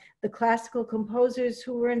the classical composers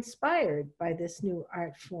who were inspired by this new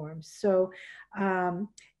art form. So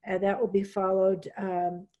that will be followed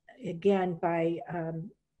again by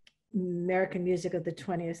American music of the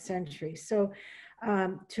 20th century. So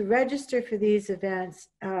To register for these events,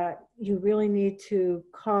 you really need to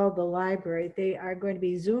call the library. They are going to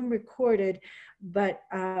be Zoom recorded, but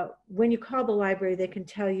when you call the library, they can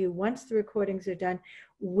tell you once the recordings are done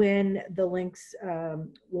when the links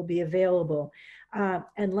will be available.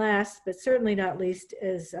 And last, but certainly not least,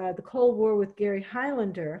 is the Cold War with Gary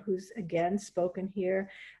Highlander, who's again spoken here,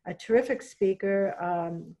 a terrific speaker,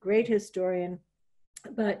 great historian,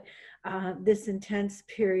 but this intense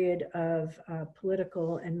period of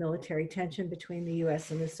political and military tension between the US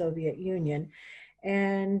and the Soviet Union.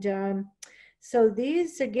 And so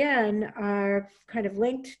these, again, are kind of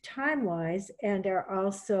linked time-wise and are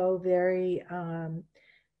also very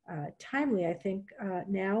timely, I think,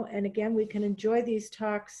 now. And again, we can enjoy these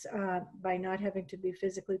talks by not having to be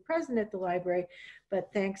physically present at the library, but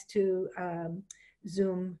thanks to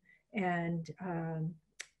Zoom and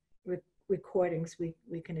recordings,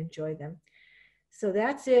 we can enjoy them. So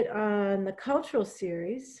that's it on the cultural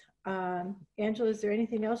series. Angela, is there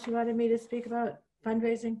anything else you wanted me to speak about?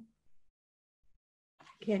 Fundraising?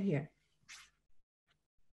 Can't hear.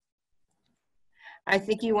 I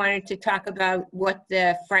think you wanted to talk about what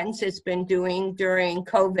the Friends has been doing during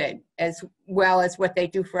COVID, as well as what they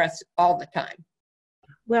do for us all the time.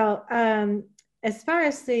 Well, as far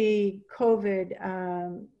as the COVID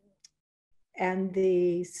and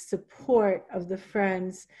the support of the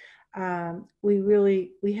Friends,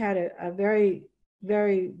 we had a very,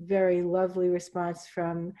 very, very lovely response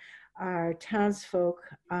from our townsfolk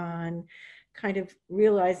on kind of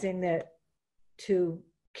realizing that to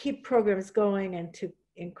keep programs going and to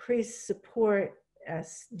increase support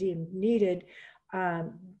as deemed needed,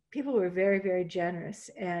 people were very, very generous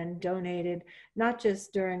and donated, not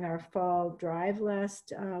just during our fall drive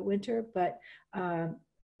last winter, but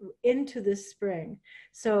into the spring.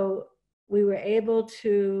 So we were able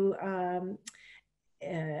to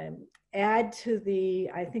add to the,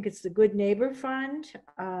 I think it's the Good Neighbor Fund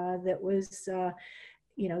that was,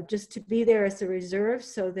 you know, just to be there as a reserve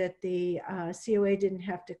so that the COA didn't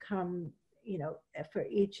have to come, you know, for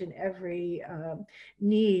each and every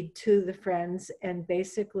need to the Friends, and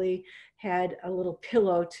basically had a little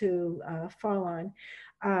pillow to fall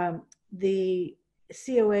on. The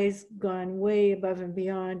COA's gone way above and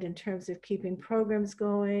beyond in terms of keeping programs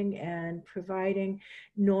going and providing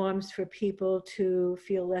norms for people to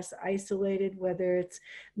feel less isolated, whether it's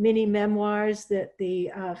mini memoirs that the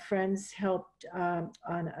Friends helped on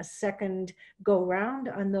a second go round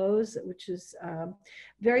on those, which is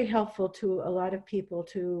very helpful to a lot of people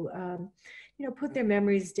to you know, put their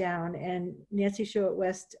memories down. And Nancy Showett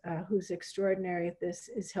West, who's extraordinary at this,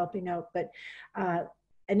 is helping out. But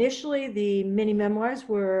initially, the mini memoirs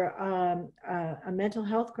were a mental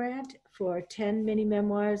health grant for 10 mini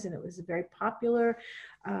memoirs, and it was a very popular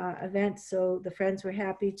event. So the Friends were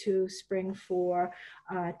happy to spring for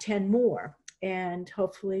 10 more, and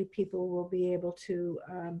hopefully people will be able to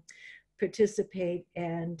participate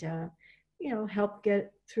and you know, help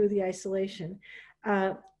get through the isolation.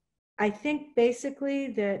 I think basically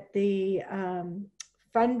that the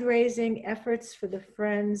fundraising efforts for the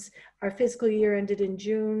Friends, our fiscal year ended in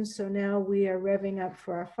June, so now we are revving up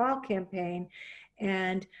for our fall campaign.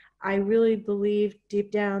 And I really believe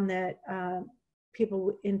deep down that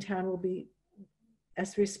people in town will be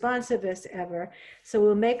as responsive as ever. So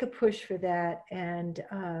we'll make a push for that. And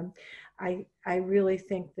I really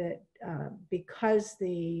think that because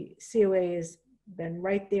the COA has been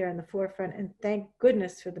right there in the forefront, and thank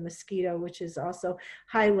goodness for the mosquito, which is also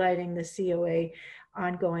highlighting the COA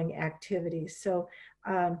ongoing activities. So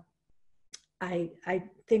I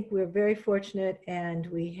think we're very fortunate, and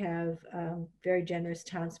we have very generous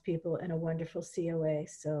townspeople and a wonderful COA.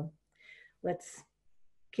 So let's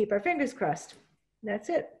keep our fingers crossed. That's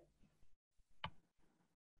it.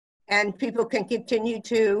 And people can continue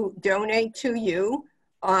to donate to you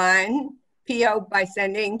on PO by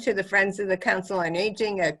sending to the Friends of the Council on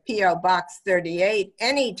Aging at PO Box 38.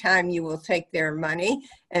 Anytime you will take their money,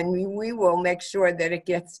 and we will make sure that it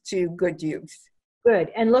gets to good use.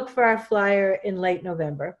 Good. And look for our flyer in late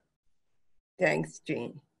November. Thanks,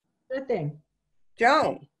 Jean. Good thing.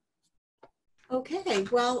 Joan. Okay,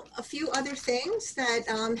 well, a few other things that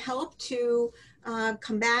help to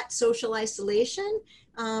combat social isolation.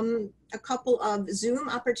 A couple of Zoom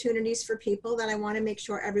opportunities for people that I want to make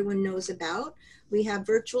sure everyone knows about. We have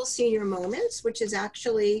Virtual Senior Moments, which is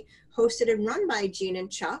actually hosted and run by Jean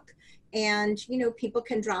and Chuck. And, you know, people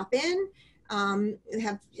can drop in,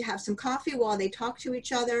 have some coffee while they talk to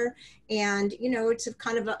each other. And, you know, it's a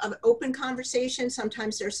kind of an open conversation.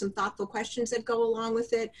 Sometimes there's some thoughtful questions that go along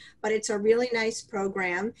with it, but it's a really nice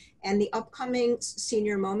program. And the upcoming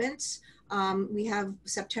Senior Moments, we have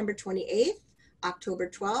September 28th, October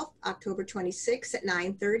 12th, October 26th at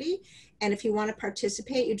 9:30. And if you want to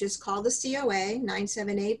participate, you just call the COA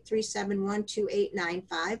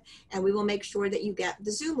 978-371-2895, and we will make sure that you get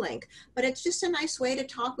the Zoom link. But it's just a nice way to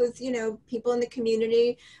talk with, people in the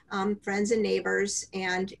community, friends and neighbors,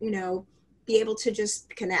 and, be able to just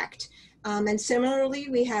connect. And similarly,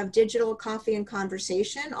 we have digital coffee and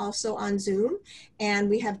conversation also on Zoom, and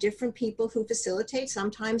we have different people who facilitate.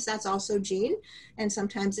 Sometimes that's also Jean, and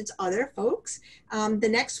sometimes it's other folks. The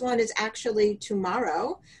next one is actually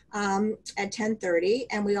tomorrow at 10:30,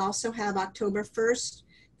 and we also have October 1st,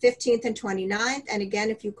 15th and 29th. And again,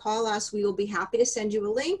 if you call us, we will be happy to send you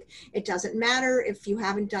a link. It doesn't matter if you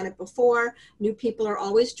haven't done it before. New people are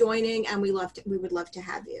always joining, and we would love to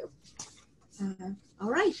have you. All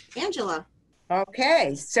right, Angela.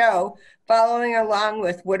 Okay, so following along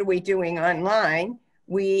with what are we doing online,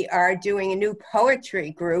 we are doing a new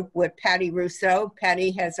poetry group with Patty Russo.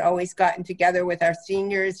 Patty has always gotten together with our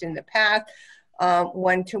seniors in the past,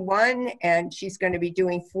 one-to-one, and she's going to be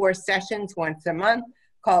doing 4 sessions once a month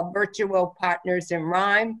called Virtual Partners in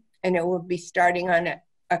Rhyme, and it will be starting on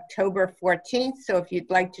October 14th. So if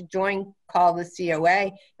you'd like to join, call the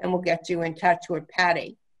COA and we'll get you in touch with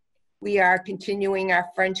Patty. We are continuing our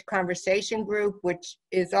French conversation group, which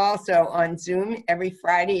is also on Zoom every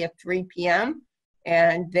Friday at 3 p.m.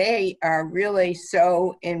 And they are really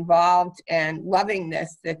so involved and loving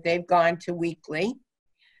this that they've gone to weekly.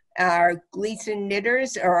 Our Gleason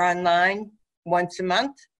knitters are online once a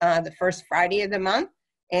month, the first Friday of the month.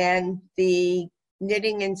 And the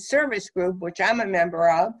knitting and service group, which I'm a member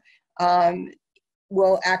of,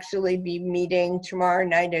 will actually be meeting tomorrow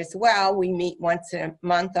night as well. We meet once a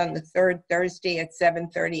month on the 3rd Thursday at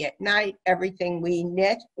 7:30 at night. Everything we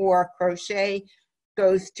knit or crochet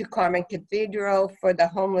goes to Carmen Cathedral for the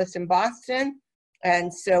homeless in Boston.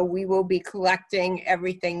 And so we will be collecting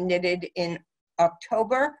everything knitted in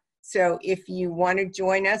October. So if you want to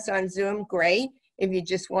join us on Zoom, great. If you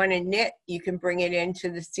just want to knit, you can bring it into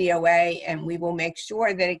the COA and we will make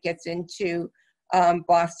sure that it gets into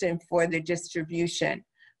Boston for the distribution.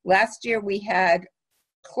 Last year we had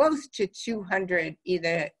close to 200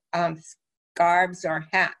 either scarves or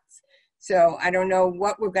hats. So I don't know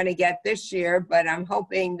what we're going to get this year, but I'm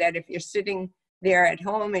hoping that if you're sitting there at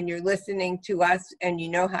home and you're listening to us and you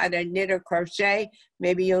know how to knit or crochet,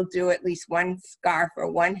 maybe you'll do at least 1 scarf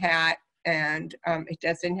or 1 hat, and it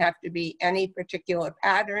doesn't have to be any particular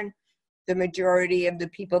pattern. The majority of the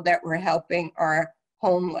people that we're helping are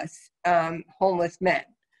homeless men.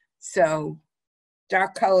 So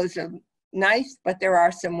dark colors are nice, but there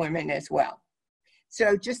are some women as well.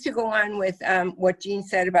 So just to go on with what Jean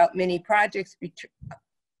said about mini projects,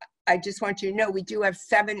 I just want you to know we do have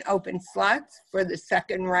 7 open slots for the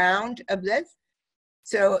 2nd round of this.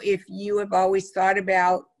 So if you have always thought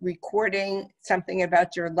about recording something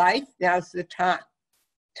about your life, now's the time,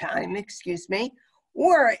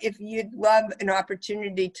 or if you'd love an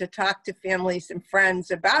opportunity to talk to families and friends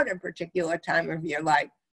about a particular time of your life,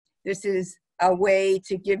 this is a way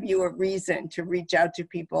to give you a reason to reach out to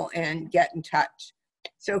people and get in touch.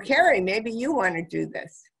 So Carrie, maybe you want to do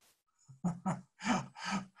this.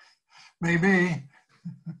 Maybe.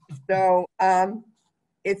 So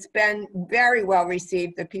it's been very well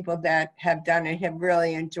received. The people that have done it have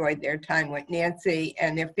really enjoyed their time with Nancy,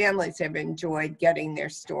 and their families have enjoyed getting their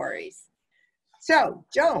stories. So,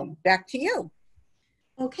 Joan, back to you.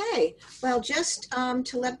 Okay, well, just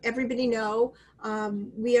to let everybody know,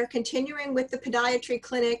 we are continuing with the podiatry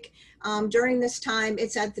clinic during this time.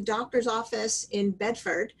 It's at the doctor's office in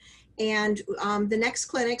Bedford. And the next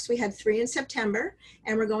clinics, we had 3 in September,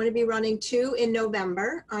 and we're going to be running 2 in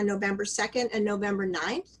November, on November 2nd and November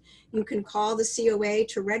 9th. You can call the COA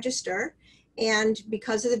to register. And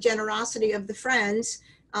because of the generosity of the friends,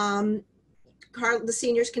 the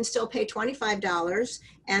seniors can still pay $25,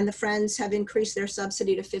 and the friends have increased their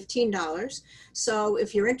subsidy to $15. So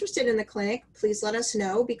if you're interested in the clinic, please let us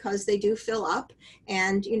know, because they do fill up,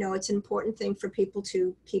 and it's an important thing for people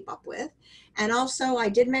to keep up with. And also, I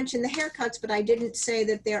did mention the haircuts, but I didn't say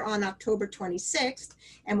that they're on October 26th,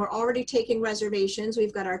 and we're already taking reservations.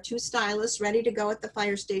 We've got our 2 stylists ready to go at the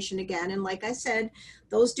fire station again, and like I said,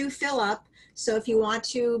 those do fill up. So if you want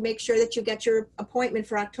to make sure that you get your appointment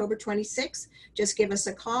for October 26th, just give us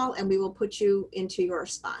a call and we will put you into your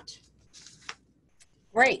spot.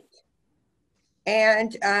 Great.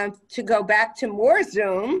 And to go back to more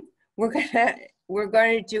Zoom, we're going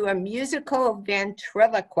to do a musical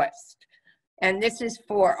ventriloquist. And this is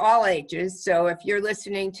for all ages. So if you're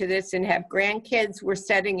listening to this and have grandkids, we're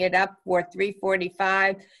setting it up for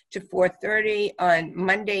 3:45 to 4:30 on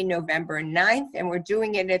Monday, November 9th. And we're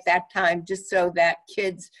doing it at that time just so that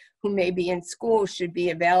kids who may be in school should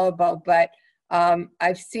be available. But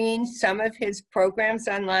I've seen some of his programs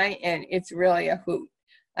online, and it's really a hoot.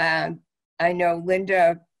 I know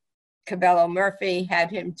Linda Cabello Murphy had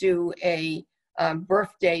him do a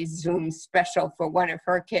birthday Zoom special for one of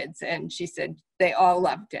her kids, and she said they all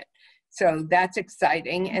loved it. So that's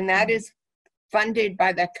exciting, and that is funded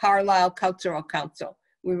by the Carlisle Cultural Council.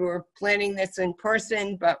 We were planning this in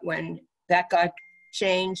person, but when that got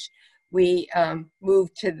changed, we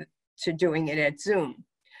moved to doing it at Zoom.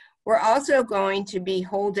 We're also going to be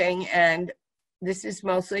holding, and this is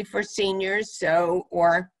mostly for seniors, so,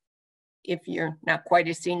 or if you're not quite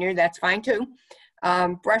a senior, that's fine too,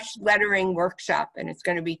 brush lettering workshop, and it's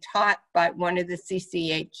going to be taught by one of the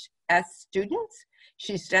CCHS students.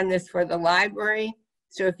 She's done this for the library.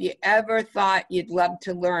 So if you ever thought you'd love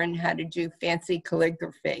to learn how to do fancy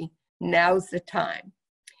calligraphy, now's the time.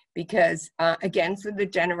 Because again, through the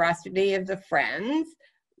generosity of the friends,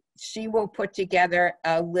 she will put together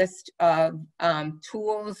a list of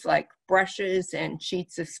tools like brushes and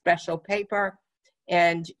sheets of special paper,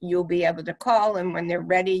 and you'll be able to call, and when they're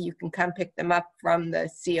ready, you can come pick them up from the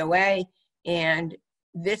COA. And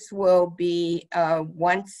this will be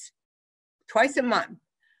twice a month.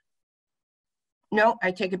 No,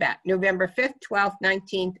 I take it back. November 5th, 12th,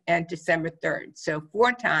 19th, and December 3rd. So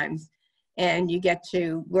 4 times, and you get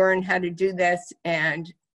to learn how to do this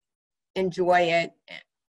and enjoy it.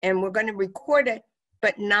 And we're going to record it,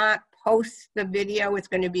 but not post the video. It's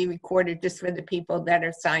going to be recorded just for the people that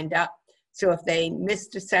are signed up. So if they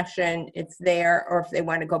missed a session, it's there, or if they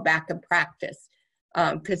want to go back and practice,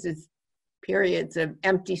 because it's periods of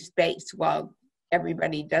empty space while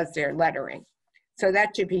everybody does their lettering. So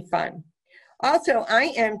that should be fun. Also,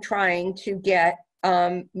 I am trying to get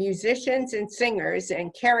musicians and singers,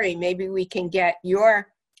 and Carrie, maybe we can get your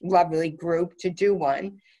lovely group to do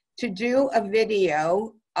one, to do a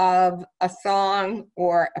video of a song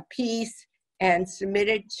or a piece and submit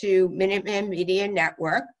it to Minuteman Media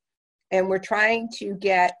Network. And we're trying to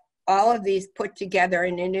get all of these put together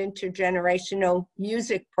in an intergenerational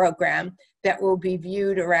music program that will be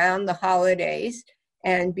viewed around the holidays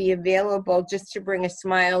and be available just to bring a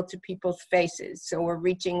smile to people's faces. So we're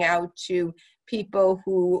reaching out to people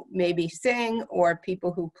who maybe sing or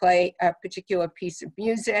people who play a particular piece of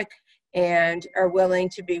music and are willing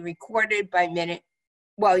to be recorded by Minute.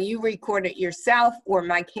 Well, you record it yourself, or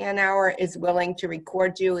Mike Hanauer is willing to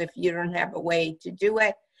record you if you don't have a way to do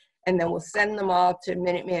it. And then we'll send them all to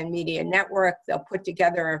Minuteman Media Network. They'll put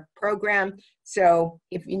together a program. So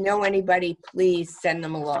if you know anybody, please send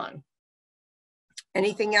them along.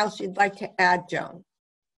 Anything else you'd like to add, Joan?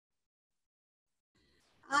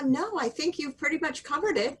 No, I think you've pretty much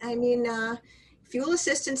covered it. I mean, fuel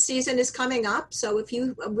assistance season is coming up. So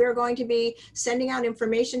we're going to be sending out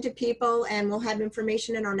information to people, and we'll have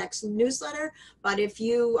information in our next newsletter. But if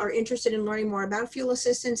you are interested in learning more about fuel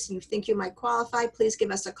assistance, you think you might qualify, please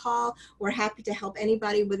give us a call. We're happy to help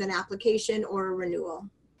anybody with an application or a renewal.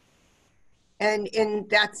 And in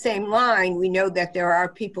that same line, we know that there are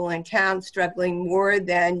people in town struggling more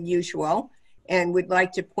than usual, and would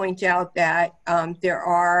like to point out that there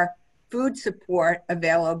are food support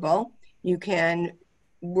available. You can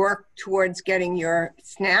work towards getting your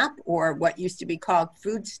SNAP, or what used to be called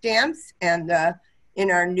food stamps, and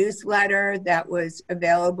in our newsletter that was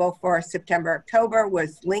available for September, October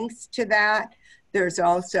was links to that. There's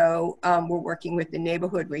also, we're working with the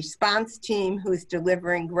neighborhood response team who's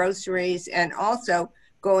delivering groceries and also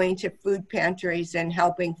going to food pantries and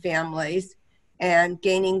helping families. And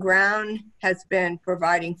Gaining Ground has been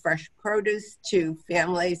providing fresh produce to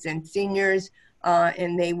families and seniors,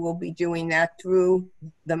 and they will be doing that through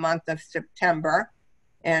the month of September.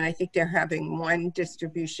 And I think they're having one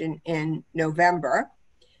distribution in November.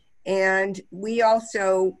 And we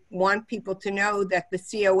also want people to know that the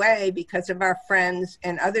COA, because of our friends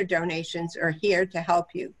and other donations, are here to help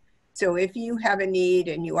you. So if you have a need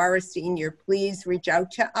and you are a senior, please reach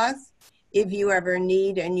out to us. If you ever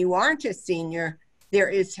need and you aren't a senior, there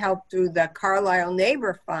is help through the Carlisle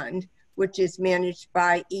Neighbor Fund, which is managed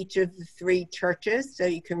by each of the 3 churches. So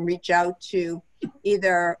you can reach out to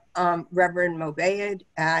either Reverend Mobayed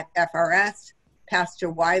at FRS,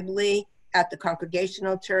 Pastor Widley at the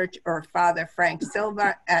Congregational Church, or Father Frank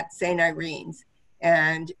Silva at St. Irene's.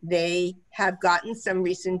 And they have gotten some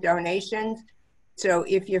recent donations. So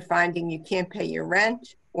if you're finding you can't pay your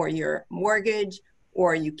rent or your mortgage,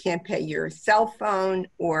 or you can't pay your cell phone,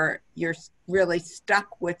 or you're really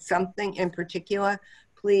stuck with something in particular,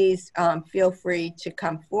 please feel free to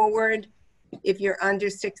come forward. If you're under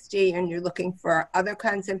 60 and you're looking for other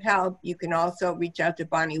kinds of help, you can also reach out to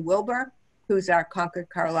Bonnie Wilbur, who's our Concord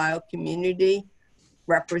Carlisle community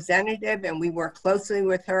representative, and we work closely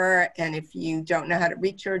with her. And if you don't know how to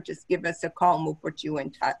reach her, just give us a call and we'll put you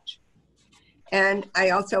in touch. And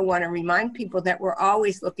I also want to remind people that we're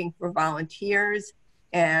always looking for volunteers.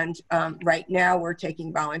 And right now we're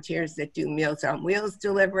taking volunteers that do Meals on Wheels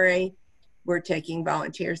delivery. We're taking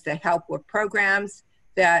volunteers that help with programs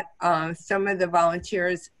that some of the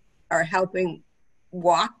volunteers are helping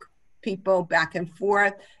walk people back and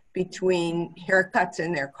forth between haircuts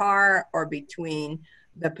in their car or between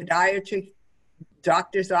the podiatry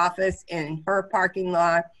doctor's office in her parking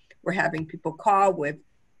lot. We're having people call with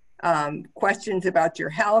questions about your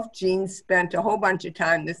health. Jean spent a whole bunch of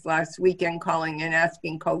time this last weekend calling and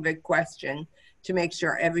asking COVID questions to make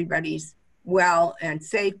sure everybody's well and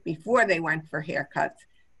safe before they went for haircuts.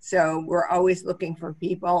 So we're always looking for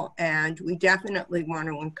people, and we definitely want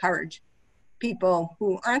to encourage people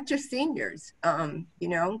who aren't just seniors. You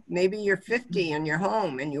know, maybe you're 50 and you're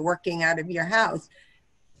home and you're working out of your house.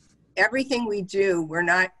 Everything we do, we're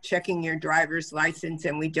not checking your driver's license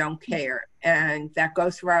and we don't care. And that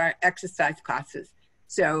goes for our exercise classes.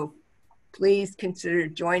 So please consider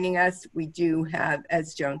joining us. We do have,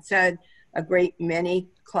 as Joan said, a great many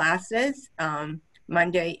classes.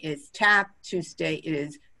 Monday is tap, Tuesday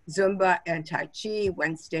is Zumba and Tai Chi,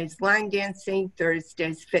 Wednesday's line dancing,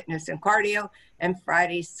 Thursday's fitness and cardio, and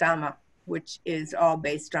Friday's Sama, which is all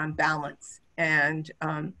based on balance and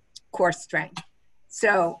core strength.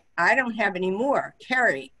 So I don't have any more.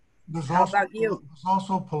 Carrie, how about you? There's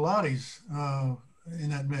also Pilates in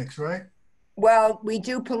that mix, right? Well, we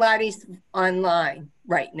do Pilates online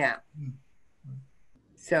right now.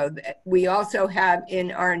 So we also have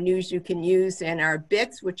in our news you can use in our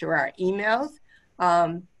bits, which are our emails,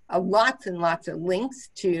 lots and lots of links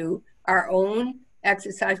to our own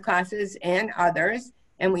exercise classes and others.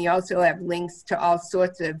 And we also have links to all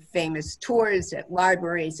sorts of famous tours at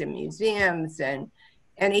libraries and museums and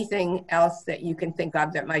anything else that you can think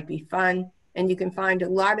of that might be fun. And you can find a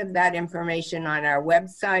lot of that information on our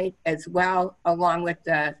website as well, along with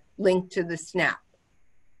the link to the SNAP.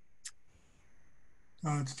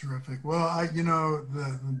 Oh, that's terrific. Well, you know,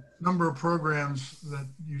 the number of programs that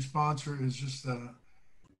you sponsor is just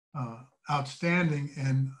outstanding,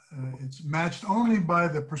 and it's matched only by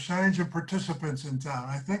the percentage of participants in town.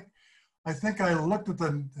 I think I looked at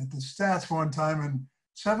the stats one time, and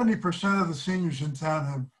 70% of the seniors in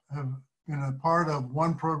town have been a part of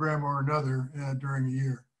one program or another during the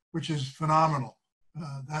year, which is phenomenal,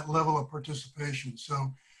 that level of participation.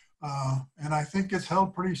 So, and I think it's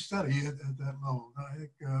held pretty steady at that level. I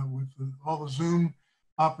think with all the Zoom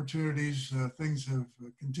opportunities, things have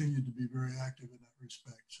continued to be very active in that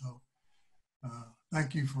respect. So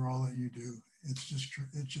thank you for all that you do. It's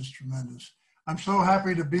just tremendous. I'm so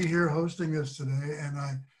happy to be here hosting this today. And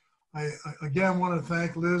I again want to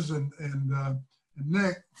thank Liz and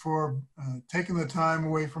Nick for taking the time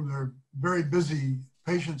away from their very busy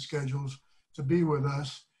patient schedules to be with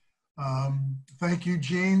us. Thank you,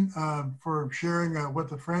 Jean, for sharing what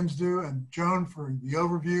the Friends do, and Joan for the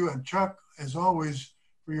overview, and Chuck, as always,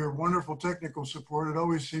 for your wonderful technical support. It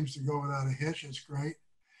always seems to go without a hitch. It's great.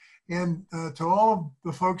 And to all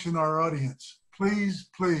the folks in our audience, please,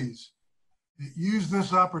 please use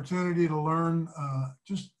this opportunity to learn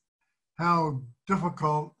just how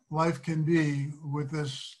difficult life can be with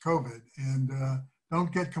this COVID. And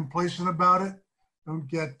don't get complacent about it. Don't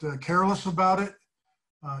get careless about it.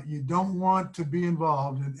 You don't want to be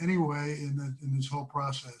involved in any way in this whole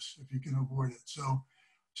process if you can avoid it. So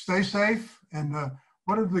stay safe. And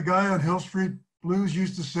what did the guy on Hill Street Blues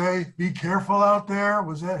used to say? Be careful out there.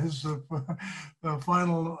 Was that his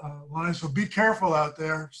final line? So be careful out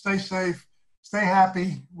there. Stay safe. Stay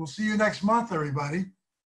happy. We'll see you next month, everybody.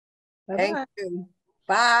 Thank you.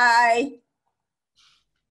 Bye.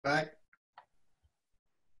 Bye.